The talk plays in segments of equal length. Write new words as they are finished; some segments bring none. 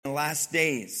the last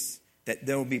days that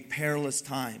there will be perilous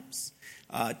times.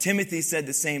 Timothy said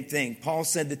the same thing. Paul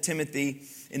said to Timothy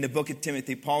in the book of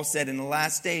Timothy, Paul said, in the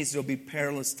last days there will be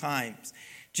perilous times.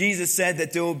 Jesus said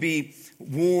that there will be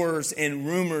wars and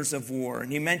rumors of war.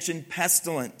 And he mentioned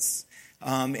pestilence.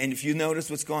 And if you notice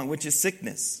what's going on, which is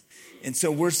sickness. And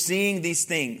so we're seeing these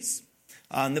things.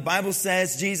 The Bible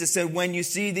says, Jesus said, when you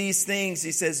see these things,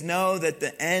 he says, know that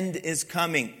the end is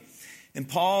coming. And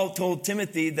Paul told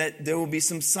Timothy that there will be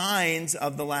some signs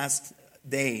of the last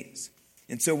days.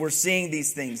 And so we're seeing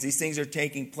these things. These things are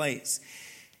taking place.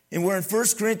 And we're in 1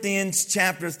 Corinthians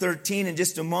chapter 13. In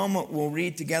just a moment, we'll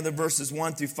read together verses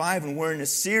 1 through 5. And we're in a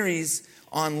series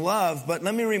on love. But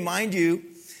let me remind you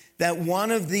that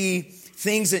one of the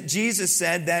things that Jesus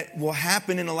said that will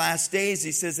happen in the last days,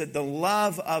 he says that the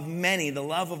love of many, the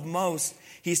love of most,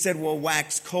 he said will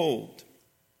wax cold.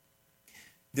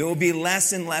 There will be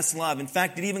less and less love. In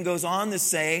fact, it even goes on to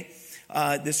say,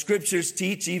 the scriptures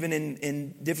teach even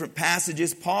in different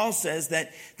passages, Paul says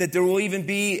that there will even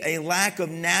be a lack of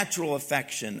natural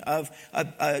affection, of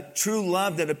a true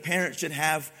love that a parent should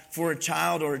have for a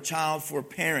child or a child for a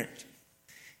parent.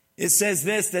 It says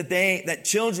this, that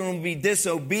children will be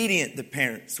disobedient to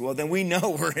parents. Well, then we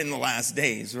know we're in the last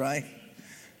days, right?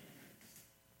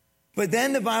 But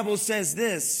then the Bible says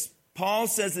this. Paul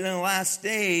says that in the last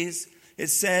days, he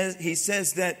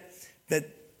says that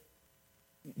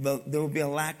there will be a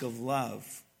lack of love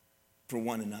for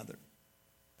one another.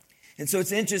 And so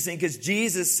it's interesting because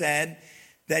Jesus said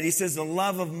that he says the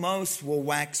love of most will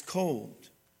wax cold.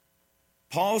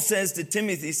 Paul says to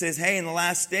Timothy, he says, hey, in the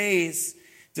last days,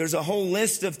 there's a whole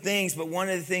list of things, but one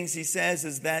of the things he says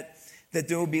is that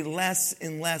there will be less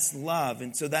and less love.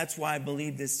 And so that's why I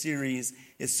believe this series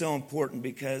is so important,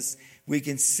 because we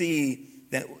can see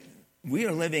that we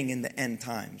are living in the end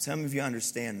times. Some of you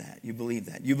understand that. You believe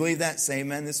that. You believe that? Say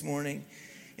amen this morning.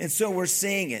 And so we're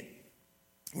seeing it.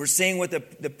 We're seeing what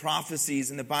the prophecies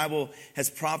in the Bible has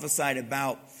prophesied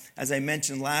about. As I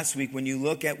mentioned last week, when you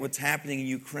look at what's happening in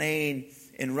Ukraine,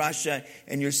 in Russia,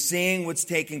 and you're seeing what's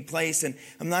taking place. And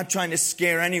I'm not trying to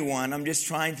scare anyone. I'm just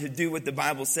trying to do what the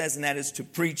Bible says, and that is to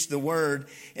preach the word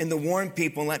and to warn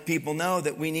people and let people know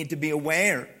that we need to be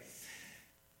aware.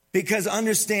 Because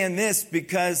understand this,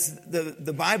 because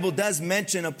the Bible does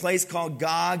mention a place called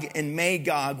Gog and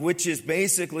Magog, which is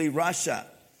basically Russia.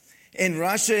 And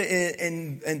Russia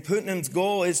and Putin's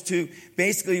goal is to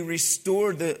basically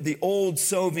restore the old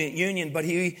Soviet Union. But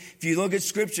if you look at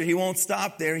Scripture, he won't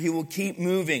stop there. He will keep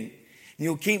moving. And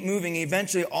he'll keep moving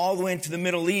eventually all the way into the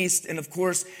Middle East. And of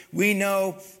course, we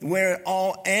know where it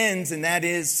all ends, and that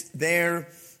is there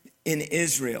in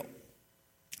Israel,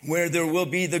 where there will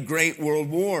be the Great World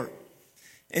War.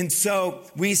 And so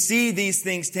we see these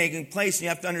things taking place. And you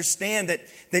have to understand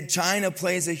that China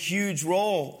plays a huge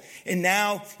role. And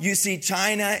now you see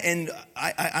China, and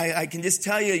I can just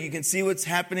tell you, you can see what's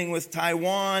happening with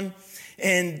Taiwan.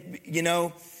 And,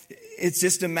 it's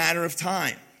just a matter of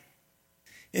time.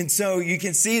 And so you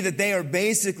can see that they are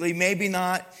basically maybe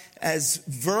not as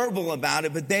verbal about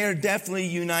it, but they are definitely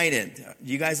united.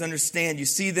 You guys understand? You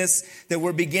see this, that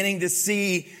we're beginning to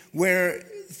see where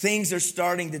things are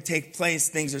starting to take place.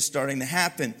 Things are starting to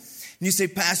happen. And you say,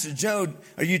 Pastor Joe,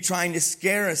 are you trying to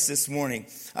scare us this morning?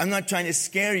 I'm not trying to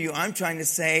scare you. I'm trying to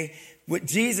say what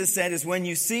Jesus said is when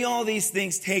you see all these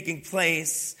things taking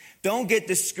place, don't get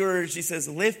discouraged. He says,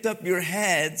 lift up your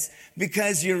heads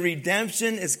because your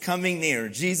redemption is coming near.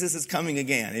 Jesus is coming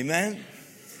again. Amen?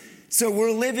 So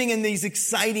we're living in these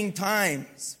exciting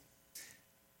times.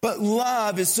 But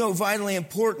love is so vitally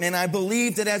important. And I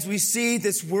believe that as we see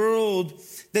this world,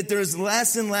 that there's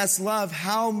less and less love,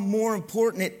 how more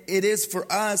important it is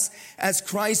for us as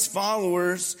Christ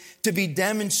followers to be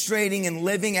demonstrating and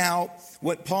living out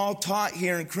what Paul taught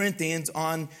here in Corinthians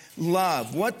on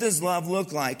love. What does love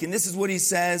look like? And this is what he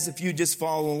says, if you just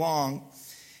follow along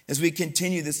as we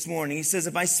continue this morning. He says,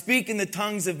 if I speak in the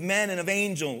tongues of men and of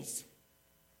angels,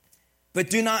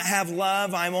 but do not have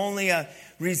love, I'm only a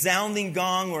resounding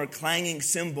gong or a clanging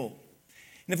cymbal.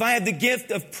 And if I have the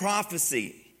gift of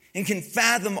prophecy and can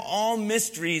fathom all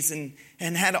mysteries and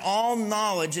had all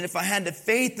knowledge, and if I had the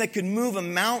faith that could move a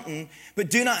mountain,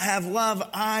 but do not have love,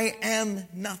 I am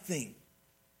nothing.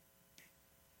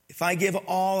 If I give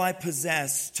all I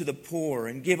possess to the poor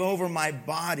and give over my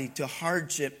body to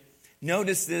hardship,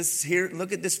 notice this here,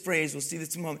 look at this phrase, we'll see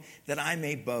this in a moment, that I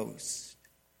may boast,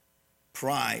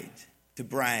 pride, to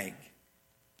brag.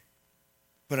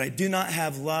 But I do not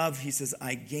have love, he says,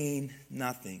 I gain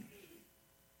nothing.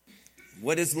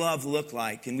 What does love look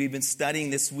like? And we've been studying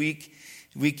this week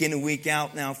in and week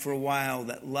out now for a while,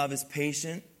 that love is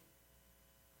patient,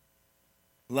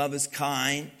 love is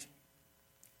kind,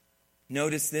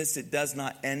 Notice this, it does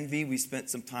not envy. We spent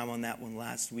some time on that one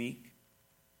last week.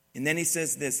 And then he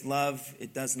says this, love,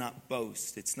 it does not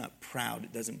boast. It's not proud.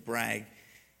 It doesn't brag.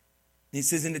 He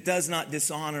says, and it does not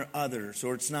dishonor others,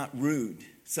 or it's not rude.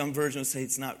 Some versions say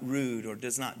it's not rude or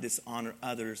does not dishonor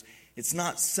others. It's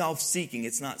not self-seeking.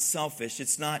 It's not selfish.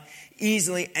 It's not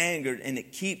easily angered, and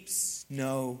it keeps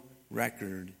no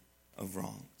record of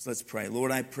wrong. So let's pray.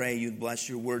 Lord, I pray you'd bless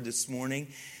your word this morning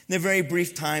in the very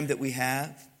brief time that we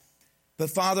have. But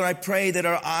Father, I pray that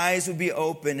our eyes would be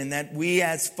open and that we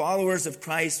as followers of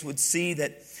Christ would see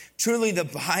that truly the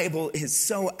Bible is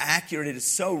so accurate. It is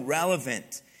so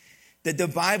relevant. That the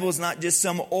Bible is not just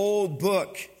some old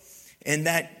book and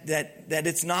that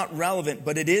it's not relevant,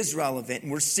 but it is relevant.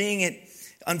 And we're seeing it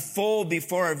unfold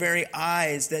before our very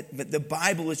eyes that the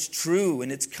Bible is true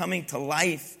and it's coming to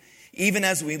life even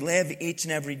as we live each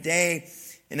and every day.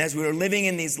 And as we're living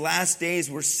in these last days,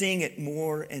 we're seeing it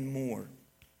more and more.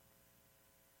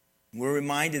 We're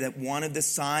reminded that one of the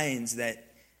signs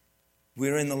that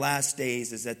we're in the last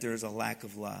days is that there is a lack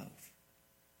of love,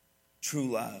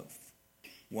 true love.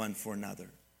 One for another.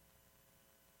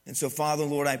 And so, Father,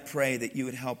 Lord, I pray that you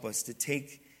would help us to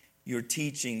take your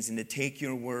teachings and to take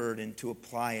your word and to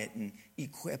apply it and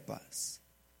equip us.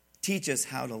 Teach us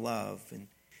how to love and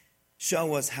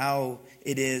show us how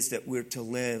it is that we're to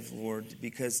live, Lord,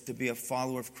 because to be a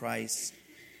follower of Christ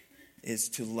is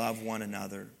to love one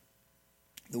another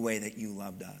the way that you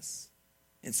loved us.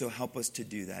 And so help us to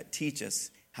do that. Teach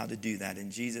us how to do that. In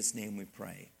Jesus' name we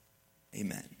pray.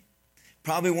 Amen.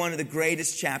 Probably one of the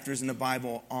greatest chapters in the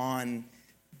Bible on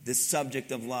this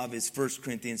subject of love is 1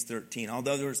 Corinthians 13.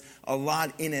 Although there's a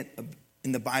lot in it,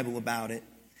 in the Bible about it.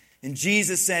 And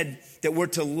Jesus said that we're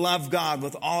to love God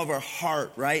with all of our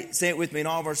heart, right? Say it with me, in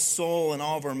all of our soul, and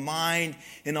all of our mind,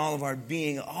 and all of our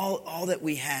being, all that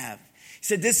we have. He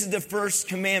said this is the first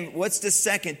commandment. What's the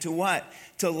second? To what?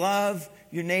 To love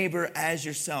your neighbor as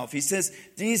yourself. He says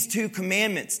these two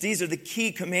commandments, these are the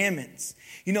key commandments.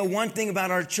 You know, one thing about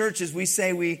our church is we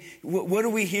say, what are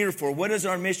we here for? What is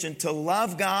our mission? To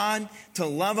love God, to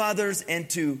love others, and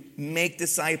to make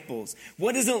disciples.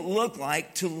 What does it look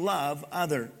like to love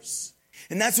others?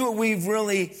 And that's what we've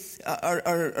really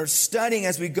are studying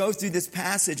as we go through this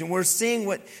passage. And we're seeing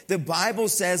what the Bible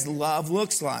says love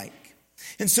looks like.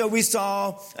 And so we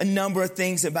saw a number of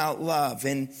things about love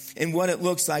and what it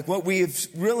looks like. What we've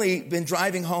really been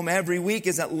driving home every week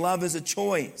is that love is a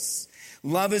choice.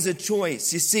 Love is a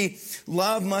choice. You see,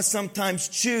 love must sometimes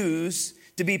choose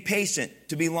to be patient,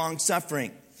 to be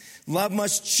long-suffering. Love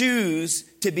must choose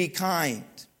to be kind.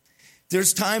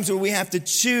 There's times where we have to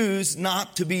choose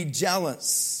not to be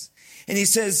jealous. And he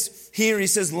says,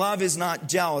 love is not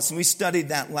jealous. And we studied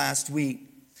that last week.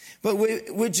 But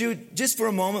would you, just for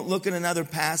a moment, look at another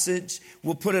passage?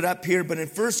 We'll put it up here. But in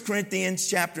 1 Corinthians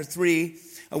chapter 3,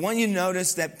 I want you to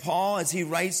notice that Paul, as he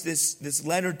writes this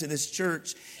letter to this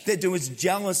church, that there was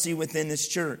jealousy within this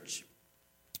church.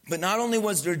 But not only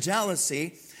was there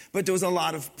jealousy, but there was a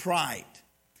lot of pride.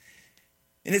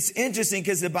 And it's interesting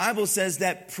because the Bible says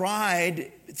that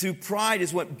through pride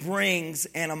is what brings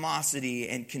animosity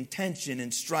and contention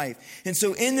and strife. And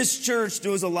so in this church,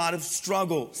 there was a lot of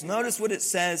struggles. Notice what it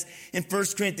says in 1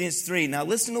 Corinthians 3. Now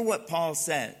listen to what Paul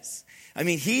says. I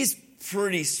mean, he's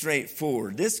pretty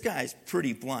straightforward. This guy's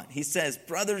pretty blunt. He says,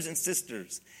 brothers and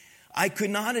sisters, I could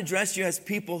not address you as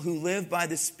people who live by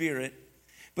the Spirit,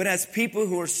 but as people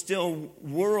who are still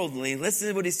worldly. Listen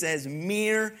to what he says,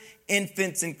 mere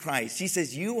infants in Christ. He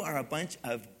says, you are a bunch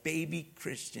of baby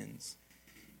Christians.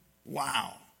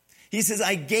 Wow. He says,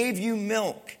 I gave you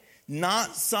milk,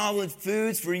 not solid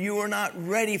foods, for you are not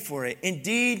ready for it.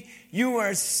 Indeed, you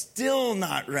are still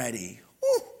not ready.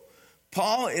 Whew.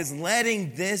 Paul is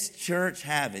letting this church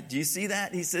have it. Do you see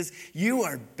that? He says, you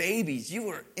are babies, you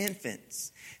are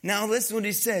infants. Now listen what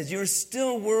he says, you're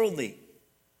still worldly.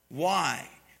 Why?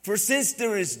 For since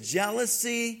there is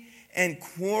jealousy and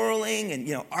quarreling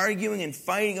and arguing and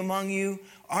fighting among you,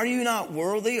 are you not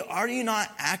worldly? Are you not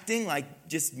acting like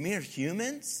just mere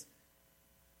humans?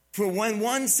 For when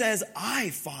one says, I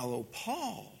follow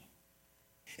Paul,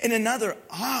 and another,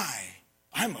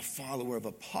 I'm a follower of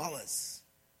Apollos,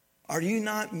 are you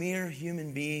not mere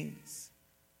human beings?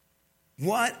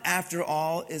 What, after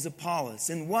all, is Apollos?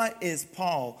 And what is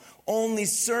Paul? Only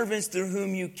servants through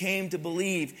whom you came to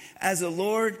believe, as the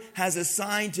Lord has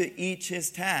assigned to each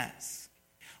his task.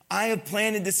 I have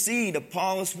planted the seed,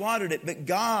 Apollos watered it, but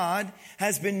God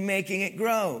has been making it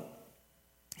grow.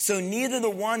 So neither the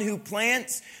one who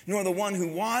plants nor the one who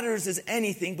waters is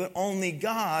anything, but only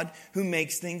God who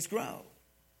makes things grow.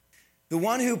 The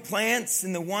one who plants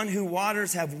and the one who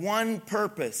waters have one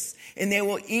purpose, and they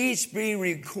will each be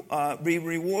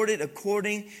rewarded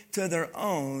according to their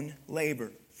own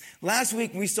labor. Last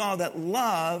week we saw that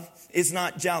love is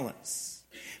not jealous.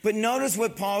 But notice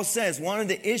what Paul says. One of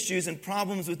the issues and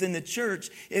problems within the church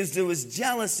is there was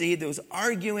jealousy, there was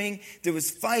arguing, there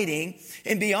was fighting.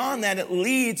 And beyond that, it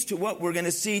leads to what we're going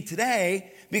to see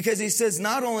today. Because he says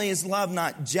not only is love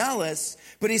not jealous,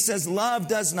 but he says love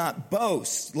does not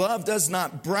boast. Love does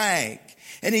not brag.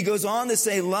 And he goes on to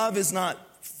say love is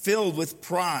not filled with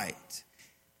pride.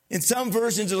 In some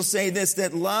versions it'll say this,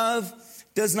 that love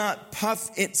does not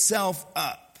puff itself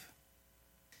up.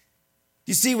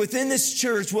 You see, within this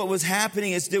church, what was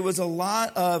happening is there was a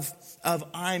lot of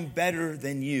I'm better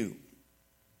than you.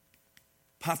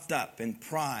 Puffed up in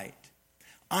pride.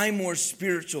 I'm more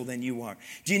spiritual than you are.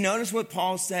 Do you notice what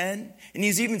Paul said? And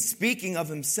he's even speaking of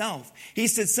himself. He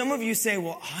said, some of you say,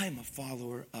 well, I'm a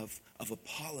follower of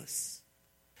Apollos.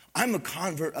 I'm a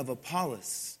convert of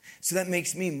Apollos. So that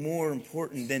makes me more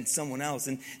important than someone else.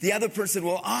 And the other person,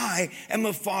 well, I am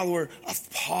a follower of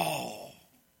Paul.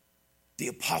 The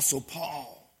Apostle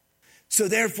Paul. So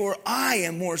therefore, I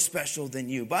am more special than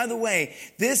you. By the way,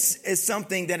 this is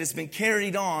something that has been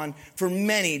carried on for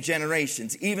many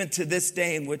generations, even to this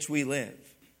day in which we live.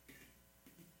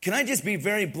 Can I just be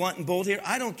very blunt and bold here?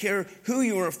 I don't care who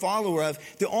you are a follower of.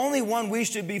 The only one we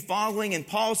should be following, and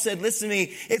Paul said, listen to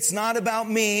me, it's not about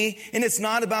me, and it's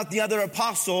not about the other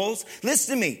apostles.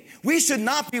 Listen to me. We should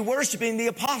not be worshiping the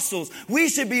apostles. We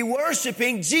should be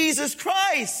worshiping Jesus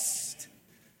Christ.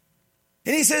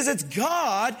 And he says it's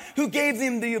God who gave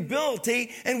them the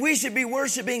ability, and we should be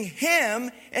worshiping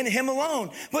him and him alone.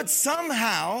 But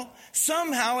somehow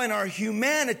in our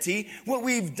humanity, what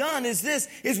we've done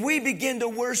is we begin to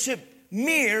worship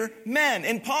mere men.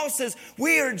 And Paul says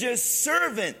we are just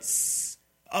servants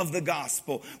of the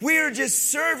gospel. We are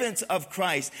just servants of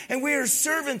Christ, and we are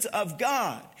servants of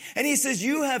God. And he says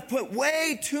you have put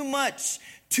way too much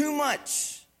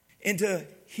into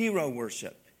hero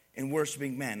worship. And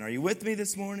worshiping men. Are you with me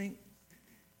this morning?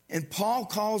 And Paul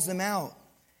calls them out.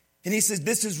 And he says,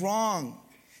 this is wrong.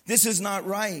 This is not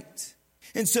right.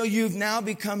 And so you've now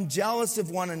become jealous of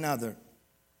one another.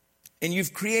 And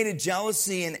you've created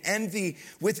jealousy and envy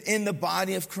within the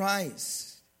body of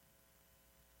Christ.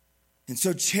 And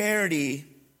so charity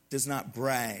does not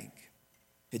brag.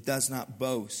 It does not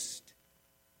boast.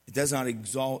 It does not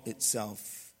exalt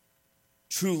itself.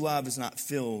 True love is not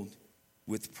filled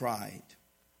with pride.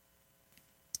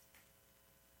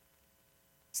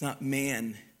 It's not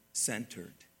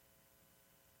man-centered.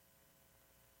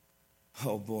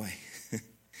 Oh boy.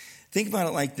 Think about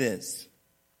it like this.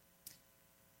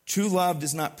 True love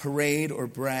does not parade or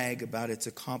brag about its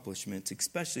accomplishments,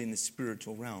 especially in the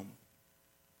spiritual realm.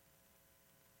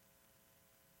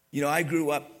 You know, I grew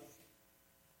up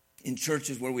in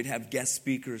churches where we'd have guest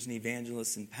speakers and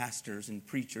evangelists and pastors and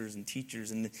preachers and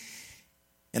teachers.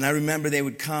 And I remember they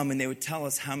would come and they would tell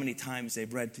us how many times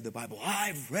they've read through the Bible.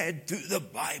 I've read through the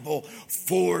Bible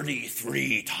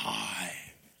 43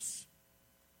 times.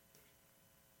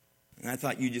 And I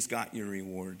thought you just got your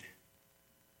reward.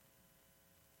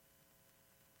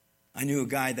 I knew a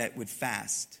guy that would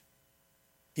fast.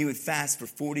 He would fast for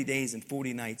 40 days and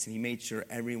 40 nights, and he made sure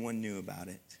everyone knew about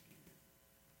it.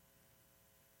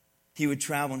 He would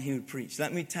travel and he would preach.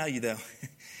 Let me tell you though,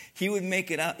 he would make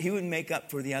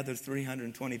up for the other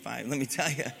 325. Let me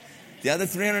tell you, the other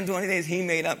 320 days he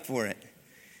made up for it.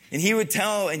 And he would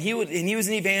tell, and he was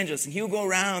an evangelist, and he would go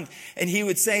around and he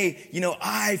would say, you know,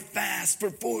 I fast for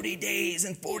 40 days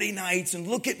and 40 nights, and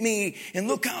look at me, and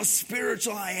look how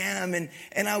spiritual I am. And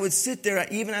I would sit there,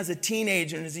 even as a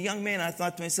teenager and as a young man, I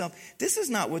thought to myself, this is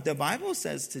not what the Bible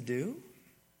says to do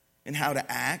and how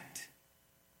to act.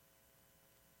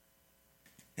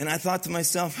 And I thought to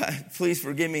myself, please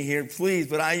forgive me here, please.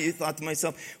 But I thought to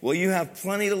myself, well, you have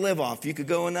plenty to live off. You could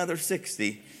go another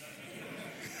 60.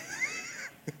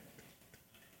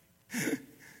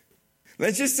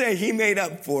 Let's just say he made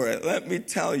up for it. Let me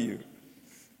tell you.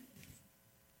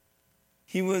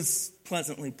 He was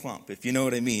pleasantly plump, if you know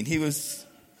what I mean. He was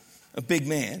a big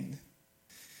man.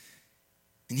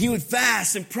 And he would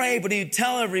fast and pray, but he'd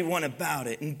tell everyone about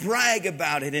it and brag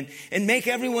about it and make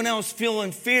everyone else feel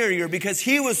inferior because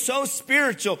he was so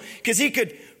spiritual, because he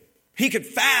could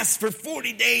fast for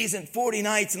 40 days and 40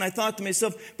 nights. And I thought to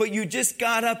myself, but you just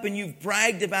got up and you've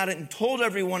bragged about it and told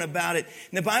everyone about it.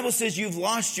 And the Bible says you've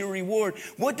lost your reward.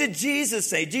 What did Jesus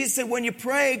say? Jesus said, when you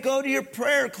pray, go to your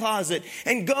prayer closet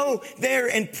and go there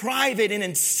in private and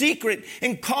in secret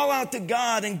and call out to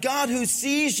God. And God, who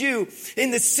sees you in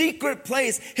the secret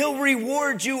place, he'll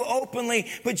reward you openly,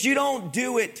 but you don't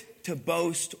do it to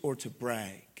boast or to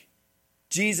brag.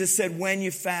 Jesus said, when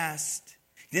you fast.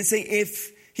 He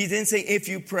didn't say if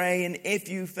you pray and if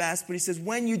you fast, but he says,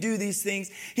 when you do these things,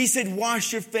 he said,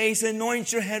 wash your face,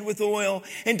 anoint your head with oil,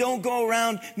 and don't go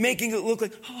around making it look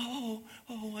like, oh,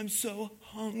 I'm so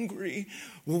hungry.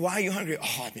 Well, why are you hungry?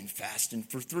 Oh, I've been fasting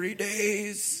for 3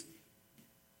 days.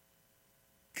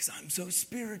 Because I'm so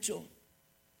spiritual.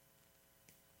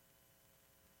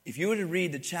 If you were to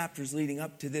read the chapters leading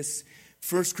up to this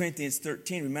 1 Corinthians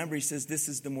 13, remember he says this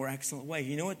is the more excellent way.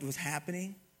 You know what was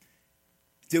happening?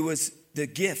 There was the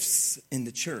gifts in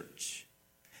the church.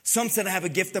 Some said, I have a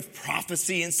gift of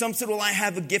prophecy. And some said, well, I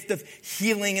have a gift of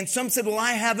healing. And some said, well,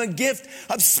 I have a gift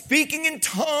of speaking in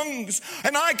tongues.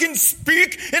 And I can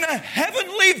speak in a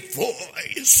heavenly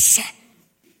voice.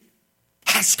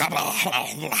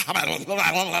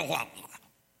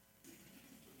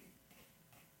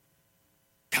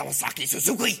 Kawasaki,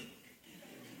 Suzuki,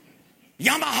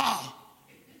 Yamaha.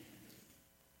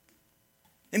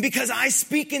 And because I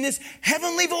speak in this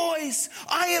heavenly voice,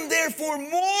 I am therefore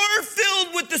more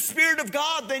filled with the Spirit of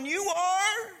God than you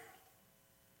are.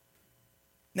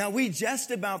 Now, we jest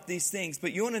about these things,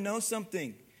 but you want to know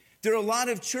something? There are a lot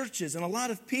of churches and a lot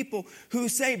of people who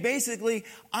say basically,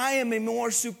 I am a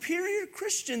more superior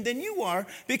Christian than you are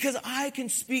because I can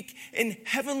speak in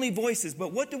heavenly voices.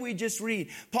 But what do we just read?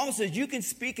 Paul says you can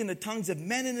speak in the tongues of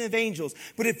men and of angels.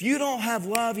 But if you don't have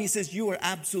love, he says you are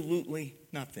absolutely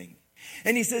nothing.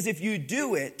 And he says if you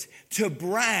do it to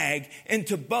brag and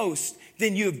to boast,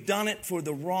 then you have done it for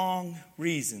the wrong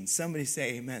reason. Somebody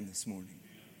say amen this morning.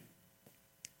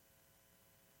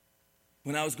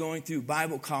 When I was going through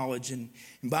Bible college and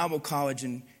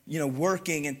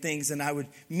working and things, and I would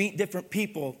meet different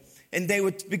people, and they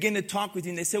would begin to talk with you,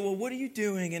 and they say, well, what are you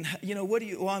doing? And,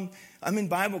 I'm in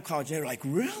Bible college. And they were like,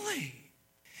 really?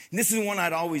 And this is one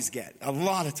I'd always get a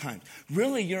lot of times.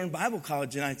 Really, you're in Bible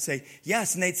college? And I'd say,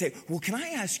 yes. And they'd say, well, can I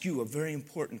ask you a very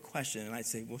important question? And I'd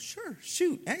say, well, sure,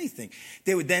 shoot, anything.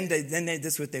 They would this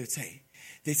is what they would say.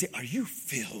 They'd say, are you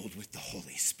filled with the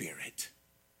Holy Spirit?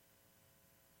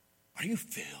 Are you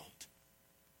filled?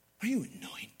 Are you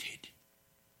anointed?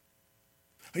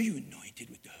 Are you anointed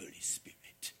with the Holy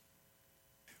Spirit?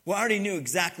 Well, I already knew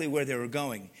exactly where they were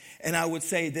going. And I would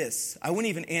say this. I wouldn't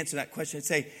even answer that question. I'd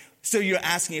say, so you're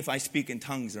asking if I speak in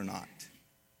tongues or not?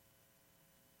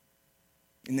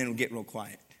 And then it would get real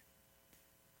quiet.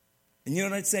 And you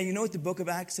know what I'd say? You know what the book of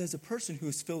Acts says? A person who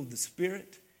is filled with the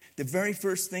Spirit, the very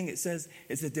first thing it says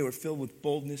is that they were filled with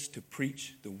boldness to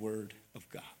preach the word of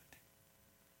God.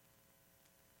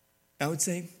 I would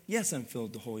say, yes, I'm filled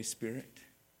with the Holy Spirit.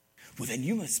 Well, then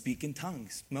you must speak in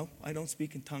tongues. No, I don't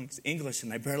speak in tongues. English,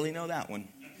 and I barely know that one.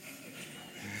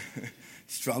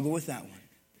 Struggle with that one.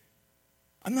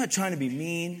 I'm not trying to be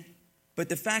mean, but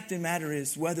the fact of the matter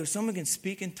is whether someone can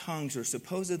speak in tongues or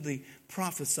supposedly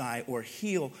prophesy or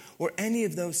heal or any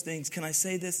of those things, can I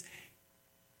say this?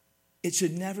 It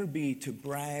should never be to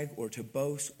brag or to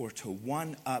boast or to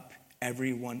one-up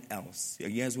everyone else. Are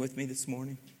you guys with me this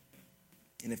morning?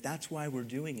 And if that's why we're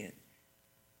doing it,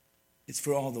 it's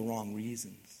for all the wrong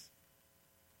reasons.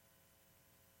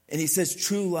 And he says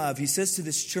true love. He says to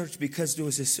this church because there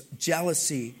was this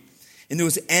jealousy and there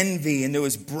was envy and there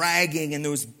was bragging and there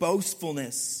was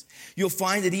boastfulness. You'll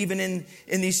find that even in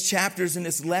these chapters in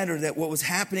this letter that what was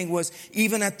happening was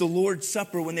even at the Lord's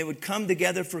Supper when they would come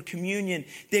together for communion,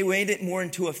 they made it more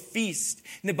into a feast.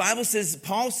 And the Bible says,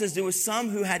 Paul says there were some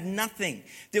who had nothing.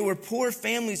 There were poor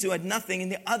families who had nothing.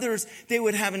 And the others, they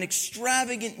would have an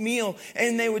extravagant meal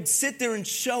and they would sit there and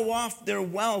show off their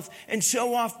wealth and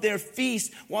show off their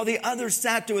feast while the others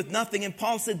sat there with nothing. And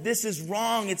Paul said, this is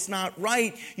wrong. It's not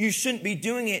right. You shouldn't be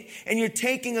doing it. And you're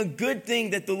taking a good thing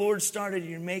that the Lord started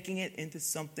and you're making it into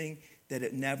something that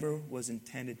it never was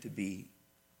intended to be.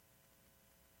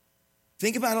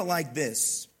 Think about it like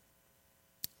this.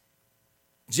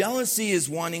 Jealousy is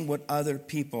wanting what other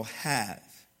people have.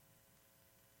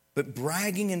 But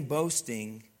bragging and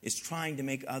boasting is trying to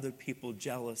make other people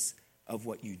jealous of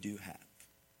what you do have.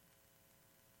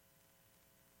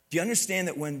 Do you understand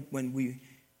that when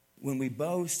we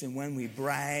boast and when we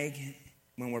brag,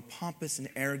 when we're pompous and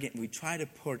arrogant and we try to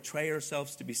portray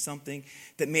ourselves to be something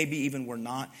that maybe even we're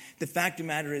not, the fact of the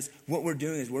matter is what we're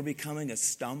doing is we're becoming a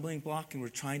stumbling block and we're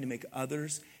trying to make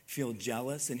others feel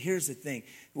jealous. And here's the thing.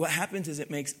 What happens is it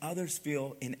makes others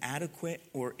feel inadequate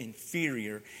or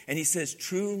inferior. And he says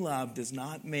true love does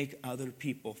not make other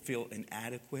people feel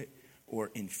inadequate or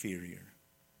inferior.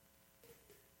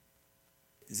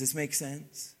 Does this make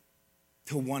sense?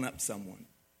 To one-up someone.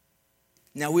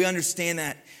 Now, we understand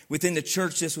that within the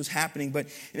church this was happening, but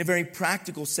in a very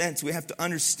practical sense, we have to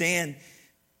understand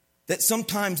That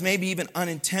sometimes, maybe even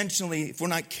unintentionally, if we're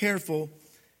not careful,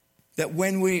 that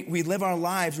when we live our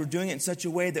lives, we're doing it in such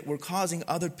a way that we're causing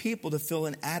other people to feel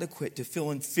inadequate, to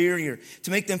feel inferior,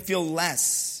 to make them feel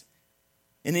less,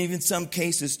 and even in some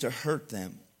cases to hurt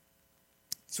them.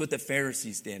 That's what the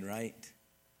Pharisees did, right?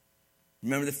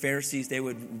 Remember the Pharisees? They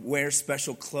would wear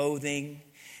special clothing,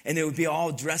 and they would be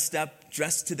all dressed up,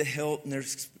 dressed to the hilt, and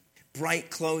there's bright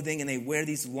clothing, and they wear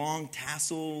these long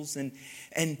tassels, and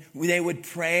they would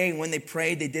pray. And when they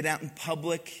prayed, they did it out in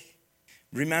public.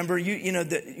 Remember,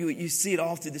 you see it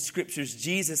all through the scriptures,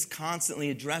 Jesus constantly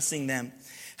addressing them,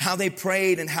 how they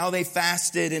prayed and how they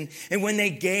fasted. And when they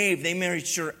gave, they made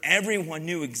sure everyone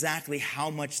knew exactly how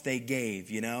much they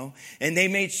gave, And they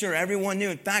made sure everyone knew.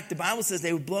 In fact, the Bible says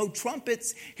they would blow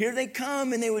trumpets. Here they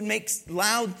come, and they would make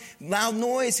loud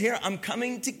noise. Here, I'm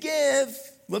coming to give.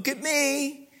 Look at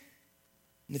me.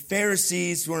 And the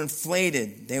Pharisees were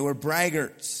inflated. They were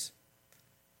braggarts.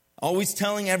 Always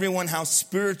telling everyone how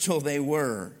spiritual they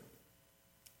were.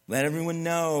 Let everyone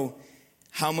know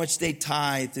how much they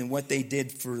tithed and what they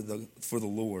did for the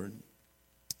Lord.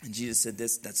 And Jesus said,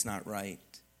 that's not right.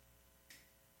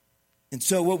 And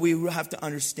so what we have to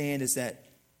understand is that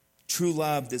true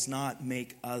love does not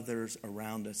make others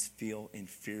around us feel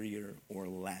inferior or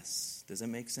less. Does that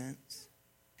make sense?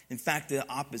 In fact, the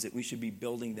opposite. We should be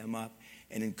building them up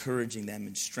and encouraging them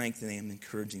and strengthening them and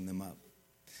encouraging them up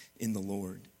in the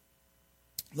Lord.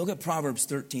 Look at Proverbs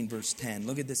 13, verse 10.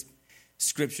 Look at this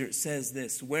scripture. It says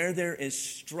this: where there is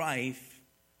strife,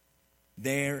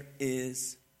 there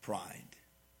is pride.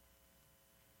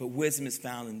 But wisdom is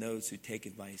found in those who take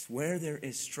advice. Where there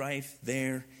is strife,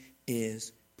 there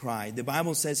is pride. The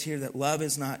Bible says here that love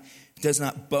does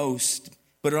not boast,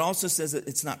 but it also says that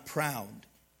it's not proud.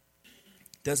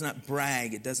 It does not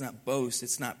brag. It does not boast.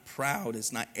 It's not proud.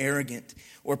 It's not arrogant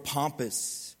or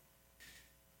pompous,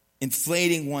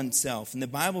 inflating oneself. And the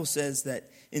Bible says that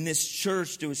in this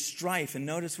church there was strife. And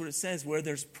notice what it says: where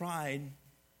there's pride,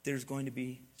 there's going to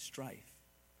be strife.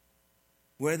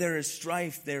 Where there is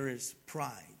strife, there is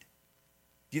pride.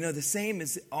 The same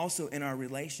is also in our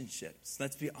relationships.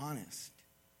 Let's be honest.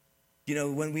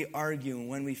 When we argue and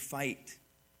when we fight.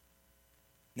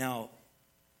 Now,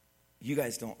 you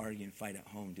guys don't argue and fight at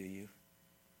home, do you?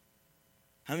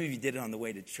 How many of you did it on the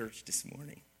way to church this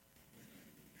morning?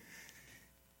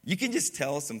 You can just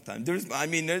tell sometimes.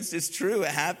 It's true.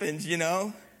 It happens, You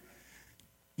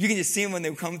can just see them when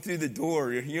they come through the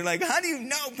door. You're like, how do you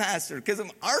know, Pastor? Because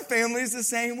our family is the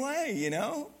same way,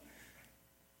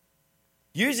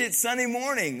 Usually it's Sunday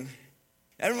morning.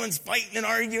 Everyone's fighting and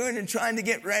arguing and trying to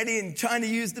get ready and trying to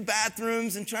use the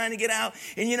bathrooms and trying to get out.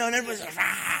 And, and everybody's like,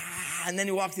 ah. And then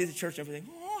you walk through the church and everything,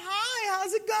 oh, hi,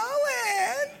 how's it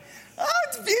going? Oh,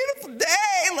 it's a beautiful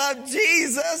day. Love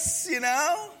Jesus,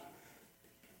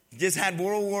 Just had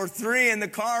World War III in the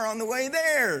car on the way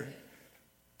there.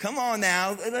 Come on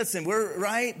now. Listen, we're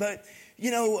right. But,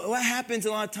 what happens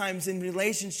a lot of times in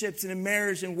relationships and in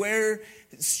marriage and where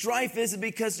strife is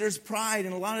because there's pride.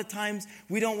 And a lot of times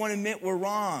we don't want to admit we're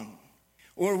wrong.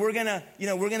 Or we're going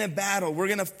to battle. We're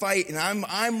going to fight. And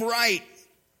I'm right.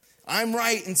 I'm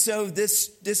right. And so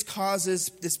this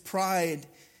pride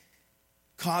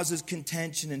causes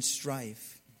contention and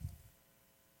strife.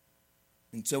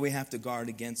 And so we have to guard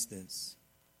against this.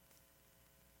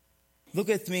 Look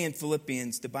with me in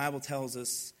Philippians. The Bible tells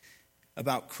us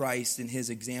about Christ and his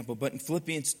example. But in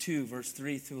Philippians 2, verse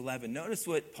 3 through 11, notice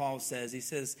what Paul says. He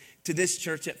says, to this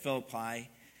church at Philippi,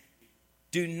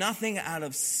 do nothing out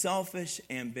of selfish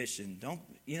ambition. Don't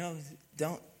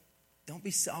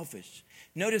be selfish.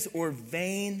 Notice, or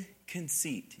vain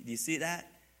conceit. Do you see that?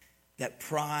 That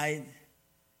pride,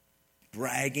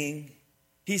 bragging.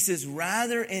 He says,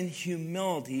 rather in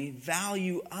humility,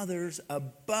 value others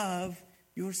above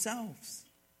yourselves.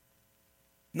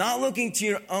 Not looking to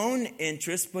your own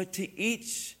interest, but to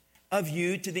each of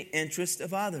you to the interest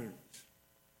of others.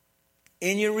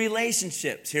 In your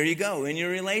relationships, here you go, in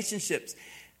your relationships,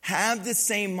 have the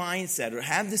same mindset or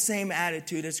have the same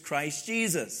attitude as Christ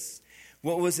Jesus.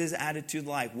 What was his attitude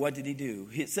like? What did he do?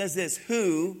 It says this: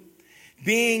 who,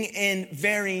 being in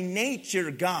very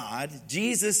nature God,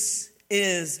 Jesus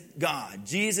is God.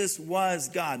 Jesus was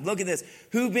God. Look at this.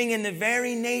 Who, being in the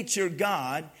very nature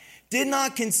God, did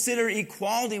not consider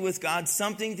equality with God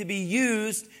something to be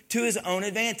used to his own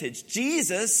advantage.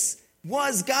 Jesus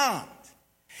was God.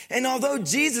 And although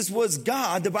Jesus was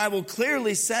God, the Bible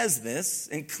clearly says this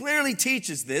and clearly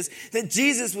teaches this, that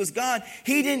Jesus was God,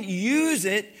 he didn't use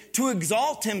it to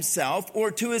exalt himself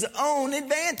or to his own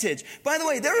advantage. By the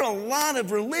way, there are a lot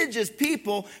of religious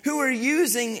people who are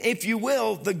using, if you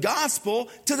will, the gospel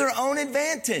to their own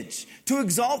advantage, to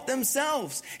exalt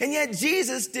themselves. And yet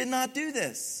Jesus did not do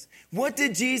this. What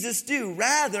did Jesus do?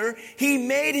 Rather, he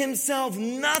made himself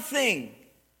nothing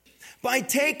by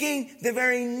taking the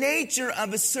very nature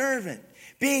of a servant,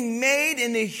 being made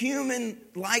in the human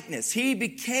likeness. He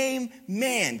became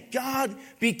man. God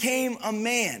became a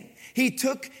man. He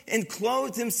took and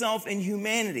clothed himself in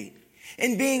humanity.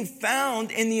 And being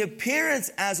found in the appearance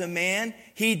as a man,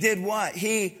 he did what?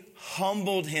 He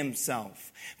humbled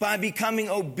himself by becoming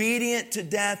obedient to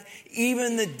death,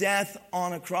 even the death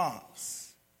on a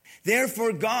cross.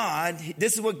 Therefore,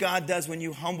 this is what God does when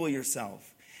you humble yourself.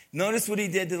 Notice what he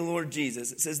did to the Lord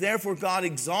Jesus. It says, therefore God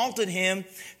exalted him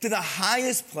to the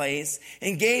highest place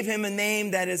and gave him a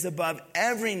name that is above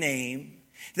every name,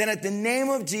 that at the name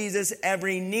of Jesus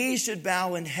every knee should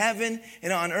bow in heaven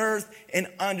and on earth and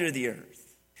under the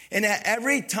earth. And that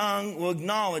every tongue will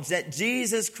acknowledge that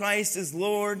Jesus Christ is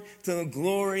Lord, to the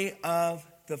glory of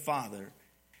the Father.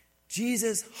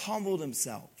 Jesus humbled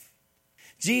himself.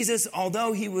 Jesus,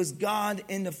 although he was God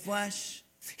in the flesh,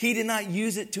 he did not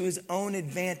use it to his own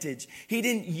advantage. He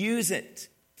didn't use it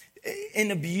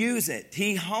and abuse it.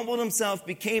 He humbled himself,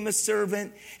 became a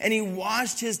servant, and he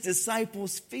washed his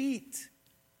disciples' feet.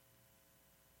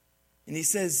 And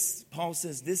Paul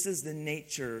says, this is the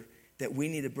nature that we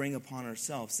need to bring upon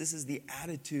ourselves. This is the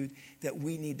attitude that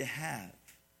we need to have.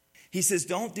 He says,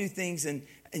 don't do things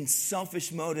in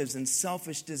selfish motives and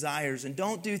selfish desires, and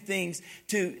don't do things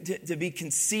to be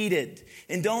conceited,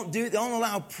 and don't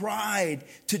allow pride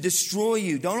to destroy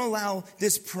you. Don't allow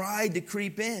this pride to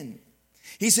creep in.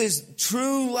 He says,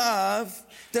 true love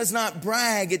does not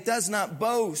brag. It does not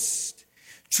boast.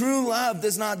 True love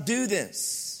does not do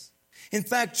this. In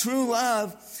fact, true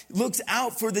love looks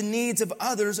out for the needs of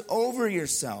others over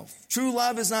yourself. True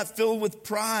love is not filled with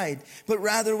pride, but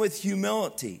rather with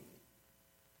humility.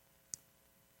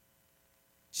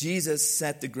 Jesus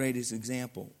set the greatest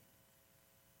example.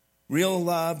 Real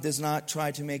love does not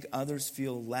try to make others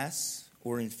feel less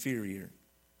or inferior.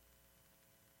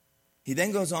 He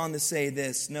then goes on to say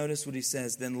this. Notice what he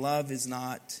says. Then love is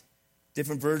not,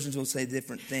 different versions will say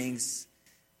different things,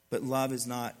 but love is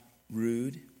not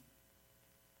rude.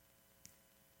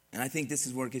 And I think this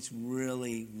is where it gets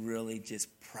really, really just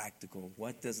practical.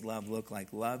 What does love look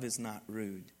like? Love is not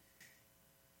rude.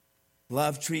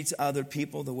 Love treats other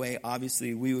people the way,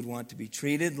 obviously, we would want to be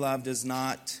treated. Love does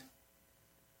not...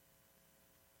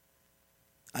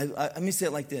 let me say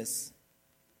it like this.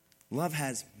 Love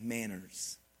has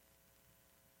manners.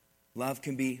 Love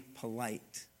can be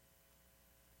polite.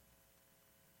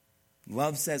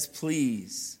 Love says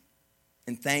please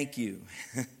and thank you.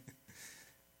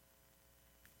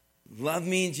 Love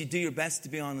means you do your best to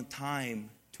be on time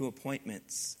to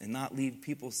appointments and not leave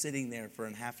people sitting there for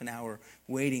a half an hour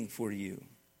waiting for you.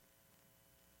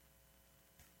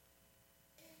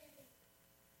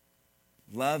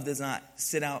 Love does not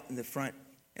sit out in the front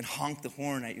and honk the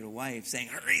horn at your wife saying,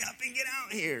 hurry up and get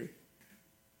out here.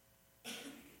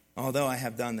 Although I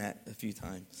have done that a few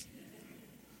times.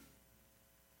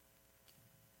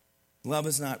 Love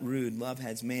is not rude. Love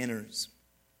has manners.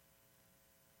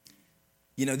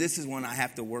 You know, this is one I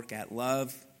have to work at.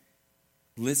 Love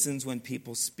listens when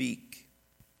people speak.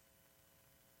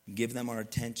 Give them our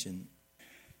attention.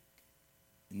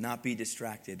 And not be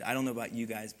distracted. I don't know about you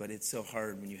guys, but it's so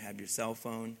hard when you have your cell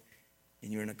phone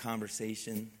and you're in a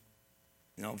conversation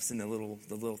and all of a sudden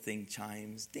the little thing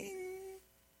chimes. Ding.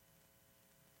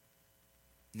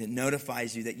 And it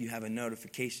notifies you that you have a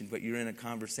notification, but you're in a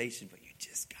conversation, but you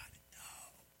just got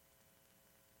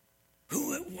to know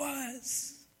who it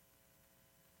was.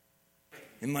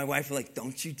 And my wife was like,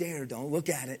 don't you dare, don't look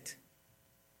at it.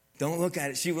 Don't look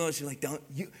at it. She will. She's like,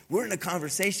 we're in a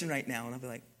conversation right now. And I'll be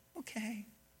like, okay.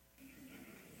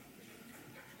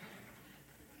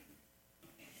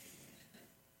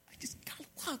 I just got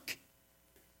to look.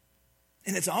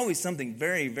 And it's always something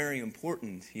very, very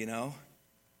important, you know.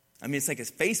 I mean, it's like a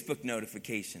Facebook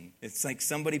notification. It's like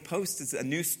somebody posts a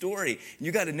new story. And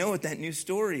you got to know what that new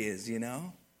story is, you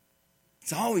know.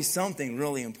 It's always something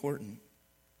really important.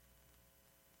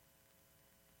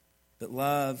 But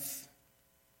love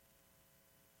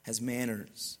has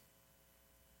manners.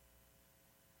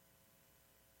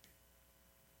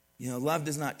 You know, love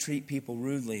does not treat people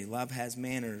rudely. Love has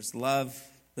manners. Love,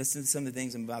 listen to some of the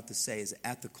things I'm about to say, is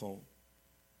ethical.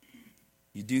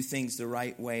 You do things the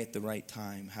right way at the right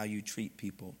time, how you treat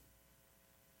people.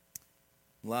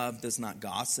 Love does not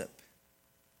gossip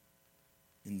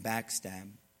and backstab.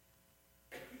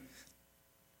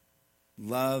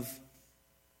 Love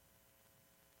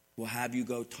will have you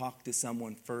go talk to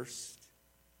someone first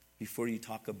before you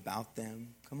talk about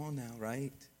them. Come on now,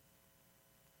 right?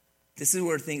 This is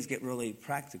where things get really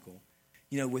practical.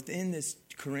 You know, within this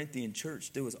Corinthian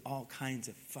church, there was all kinds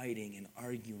of fighting and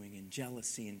arguing and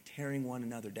jealousy and tearing one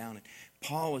another down. And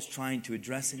Paul was trying to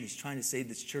address it. He's trying to say to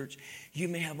this church, you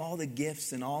may have all the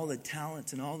gifts and all the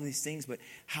talents and all these things, but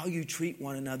how you treat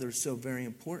one another is so very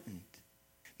important.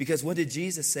 Because what did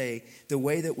Jesus say? The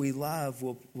way that we love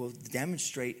will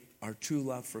demonstrate our true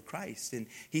love for Christ. And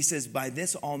he says, by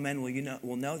this all men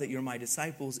will know that you're my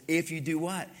disciples if you do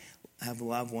what? Have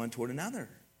love one toward another.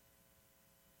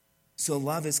 So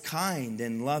love is kind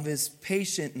and love is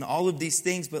patient and all of these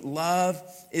things, but love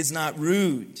is not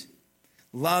rude.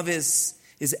 Love is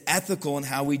ethical in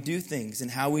how we do things and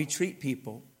how we treat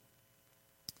people.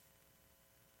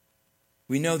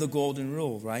 We know the golden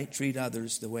rule, right? Treat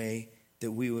others the way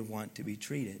that we would want to be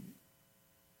treated.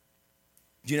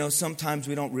 You know, sometimes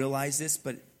we don't realize this,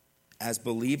 but as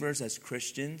believers, as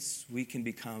Christians, we can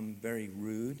become very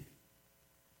rude.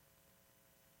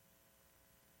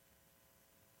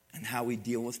 And how we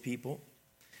deal with people.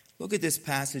 Look at this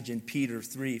passage in Peter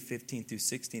 3, 15 through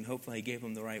 16. Hopefully I gave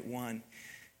them the right one.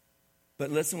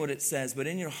 But listen what it says. But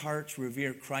in your hearts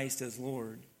revere Christ as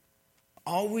Lord.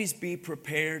 Always be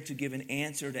prepared to give an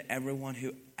answer to everyone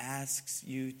who asks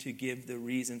you to give the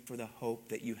reason for the hope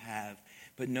that you have.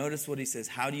 But notice what he says.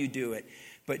 How do you do it?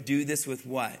 But do this with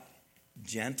what?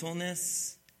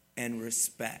 Gentleness and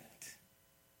respect.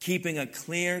 Keeping a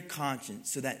clear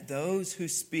conscience so that those who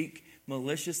speak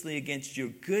maliciously against your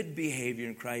good behavior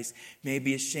in Christ may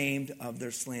be ashamed of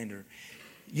their slander.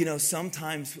 You know,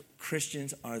 sometimes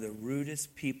Christians are the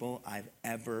rudest people I've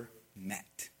ever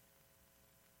met.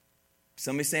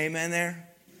 Somebody say amen there?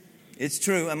 It's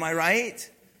true. Am I right?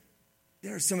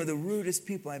 They're some of the rudest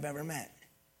people I've ever met.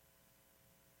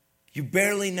 You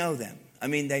barely know them. I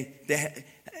mean,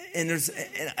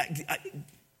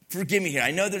 forgive me here.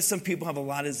 I know there's some people who have a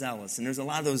lot of zealous, and there's a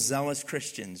lot of those zealous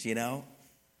Christians, you know.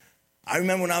 I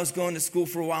remember when I was going to school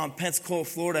for a while in Pensacola,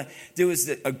 Florida, there was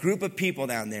a group of people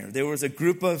down there. There was a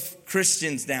group of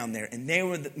Christians down there, and they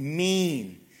were the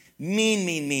mean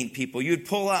people. You'd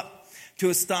pull up to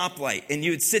a stoplight, and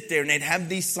you would sit there, and they'd have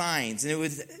these signs, and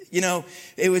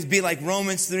it would be like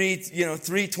Romans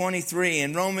 3:23,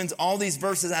 and Romans, all these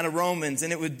verses out of Romans,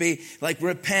 and it would be like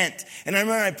repent. And I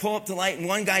remember I pull up to the light, and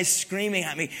one guy's screaming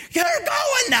at me, "You're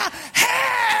going to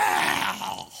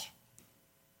hell!"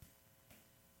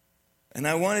 And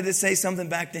I wanted to say something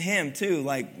back to him, too.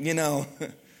 Like, I know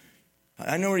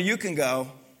where you can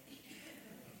go.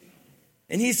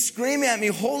 And he's screaming at me,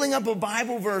 holding up a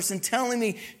Bible verse and telling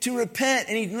me to repent.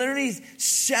 And he literally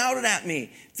shouted at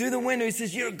me through the window. He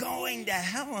says, "You're going to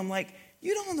hell." I'm like,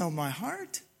 you don't know my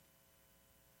heart.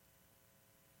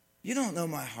 You don't know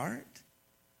my heart.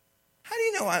 How do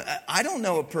you know? I don't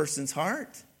know a person's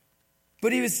heart.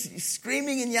 But he was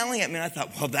screaming and yelling at me. And I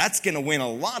thought, well, that's going to win a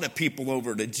lot of people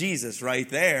over to Jesus right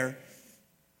there.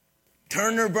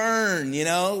 Turn or burn,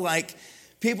 like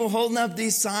people holding up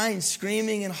these signs,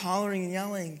 screaming and hollering and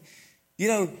yelling.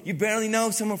 You barely know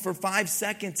someone for 5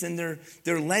 seconds and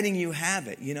they're letting you have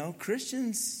it.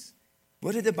 Christians,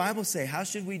 what did the Bible say? How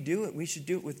should we do it? We should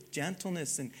do it with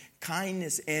gentleness and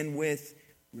kindness and with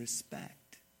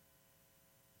respect.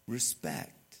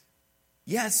 Respect.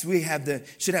 Yes, we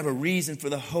should have a reason for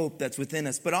the hope that's within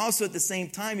us. But also at the same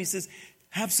time, he says,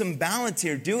 have some balance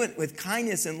here. Do it with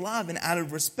kindness and love and out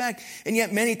of respect. And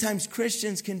yet many times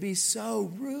Christians can be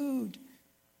so rude.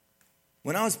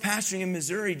 When I was pastoring in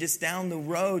Missouri, just down the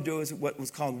road, there was what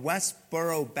was called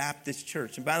Westboro Baptist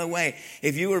Church. And by the way,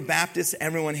 if you were Baptist,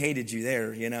 everyone hated you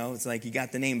there. It's like you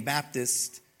got the name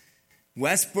Baptist.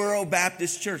 Westboro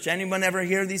Baptist Church. Anyone ever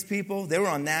hear of these people? They were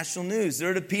on national news.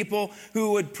 They're the people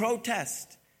who would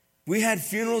protest. We had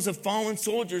funerals of fallen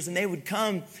soldiers, and they would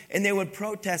come and they would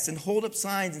protest and hold up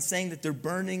signs and saying that they're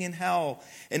burning in hell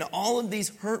and all of these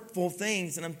hurtful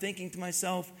things. And I'm thinking to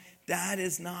myself, that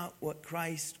is not what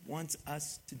Christ wants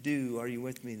us to do. Are you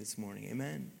with me this morning?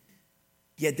 Amen.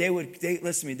 Yet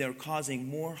listen to me, they're causing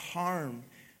more harm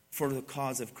for the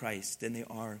cause of Christ than they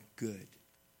are good.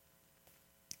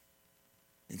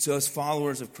 And so as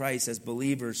followers of Christ, as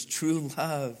believers, true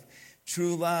love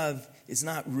is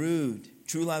not rude.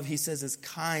 True love, he says, is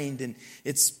kind and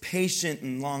it's patient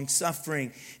and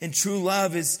long-suffering. And true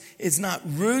love is not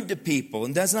rude to people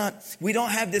and we don't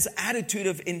have this attitude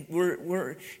of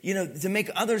we're to make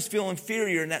others feel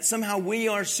inferior and that somehow we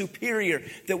are superior,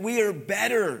 that we are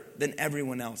better than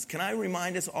everyone else. Can I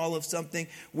remind us all of something?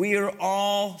 We are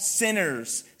all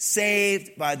sinners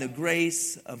saved by the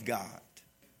grace of God.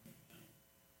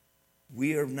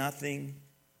 We are nothing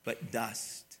but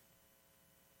dust.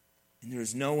 And there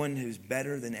is no one who's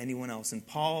better than anyone else. And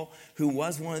Paul, who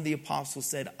was one of the apostles,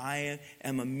 said, I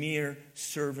am a mere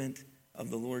servant of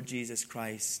the Lord Jesus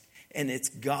Christ. And it's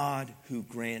God who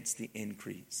grants the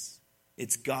increase.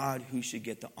 It's God who should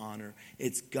get the honor.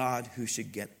 It's God who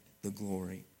should get the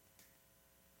glory.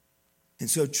 And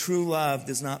so true love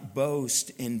does not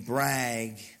boast and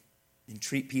brag and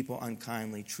treat people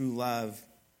unkindly. True love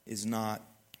is not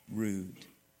rude.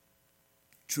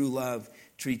 True love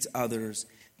treats others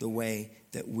the way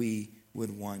that we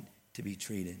would want to be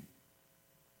treated.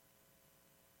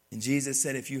 And Jesus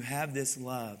said, if you have this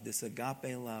love, this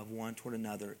agape love one toward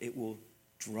another, it will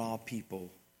draw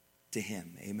people to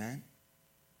him. Amen?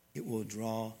 It will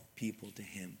draw people to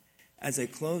him. As I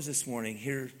close this morning,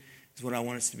 here is what I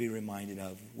want us to be reminded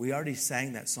of. We already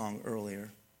sang that song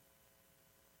earlier,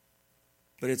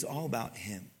 but it's all about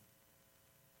him.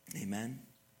 Amen?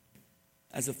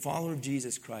 As a follower of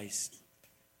Jesus Christ,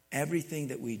 everything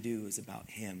that we do is about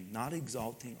him, not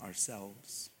exalting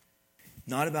ourselves,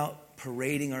 not about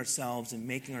parading ourselves and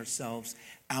making ourselves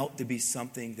out to be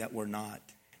something that we're not,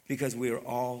 because we are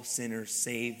all sinners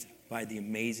saved by the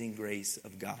amazing grace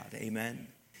of God. Amen?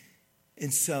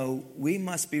 And so we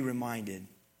must be reminded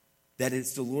that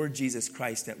it's the Lord Jesus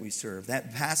Christ that we serve.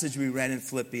 That passage we read in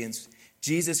Philippians,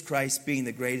 Jesus Christ being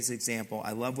the greatest example.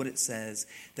 I love what it says,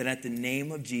 that at the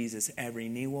name of Jesus, every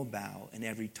knee will bow and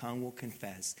every tongue will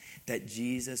confess that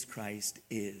Jesus Christ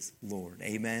is Lord.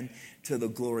 Amen? To the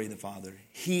glory of the Father.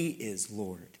 He is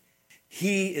Lord.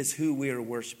 He is who we are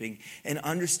worshiping. And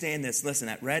understand this. Listen,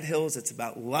 at Red Hills, it's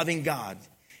about loving God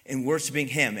and worshiping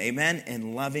him. Amen?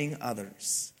 And loving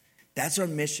others. That's our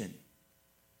mission.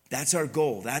 That's our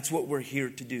goal. That's what we're here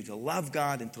to do, to love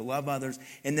God and to love others,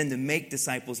 and then to make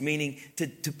disciples, meaning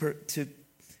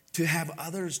to have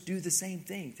others do the same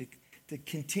thing, to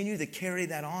continue to carry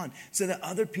that on so that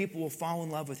other people will fall in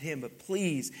love with him. But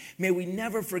please, may we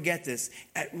never forget this.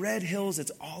 At Red Hills,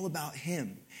 it's all about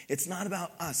him. It's not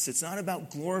about us. It's not about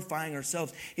glorifying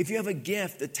ourselves. If you have a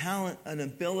gift, a talent, an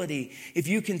ability, if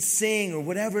you can sing or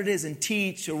whatever it is and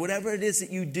teach or whatever it is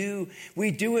that you do,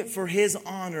 we do it for his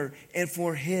honor and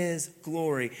for his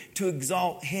glory, to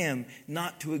exalt him,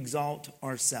 not to exalt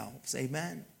ourselves.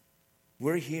 Amen?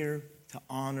 We're here to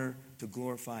honor, to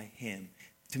glorify him,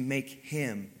 to make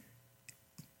him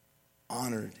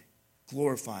honored,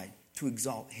 glorified, to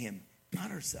exalt him, not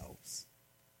ourselves.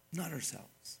 Not ourselves.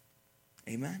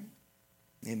 Amen?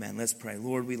 Amen. Let's pray.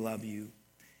 Lord, we love you.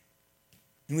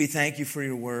 And we thank you for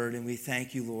your word. And we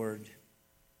thank you, Lord,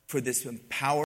 for this power.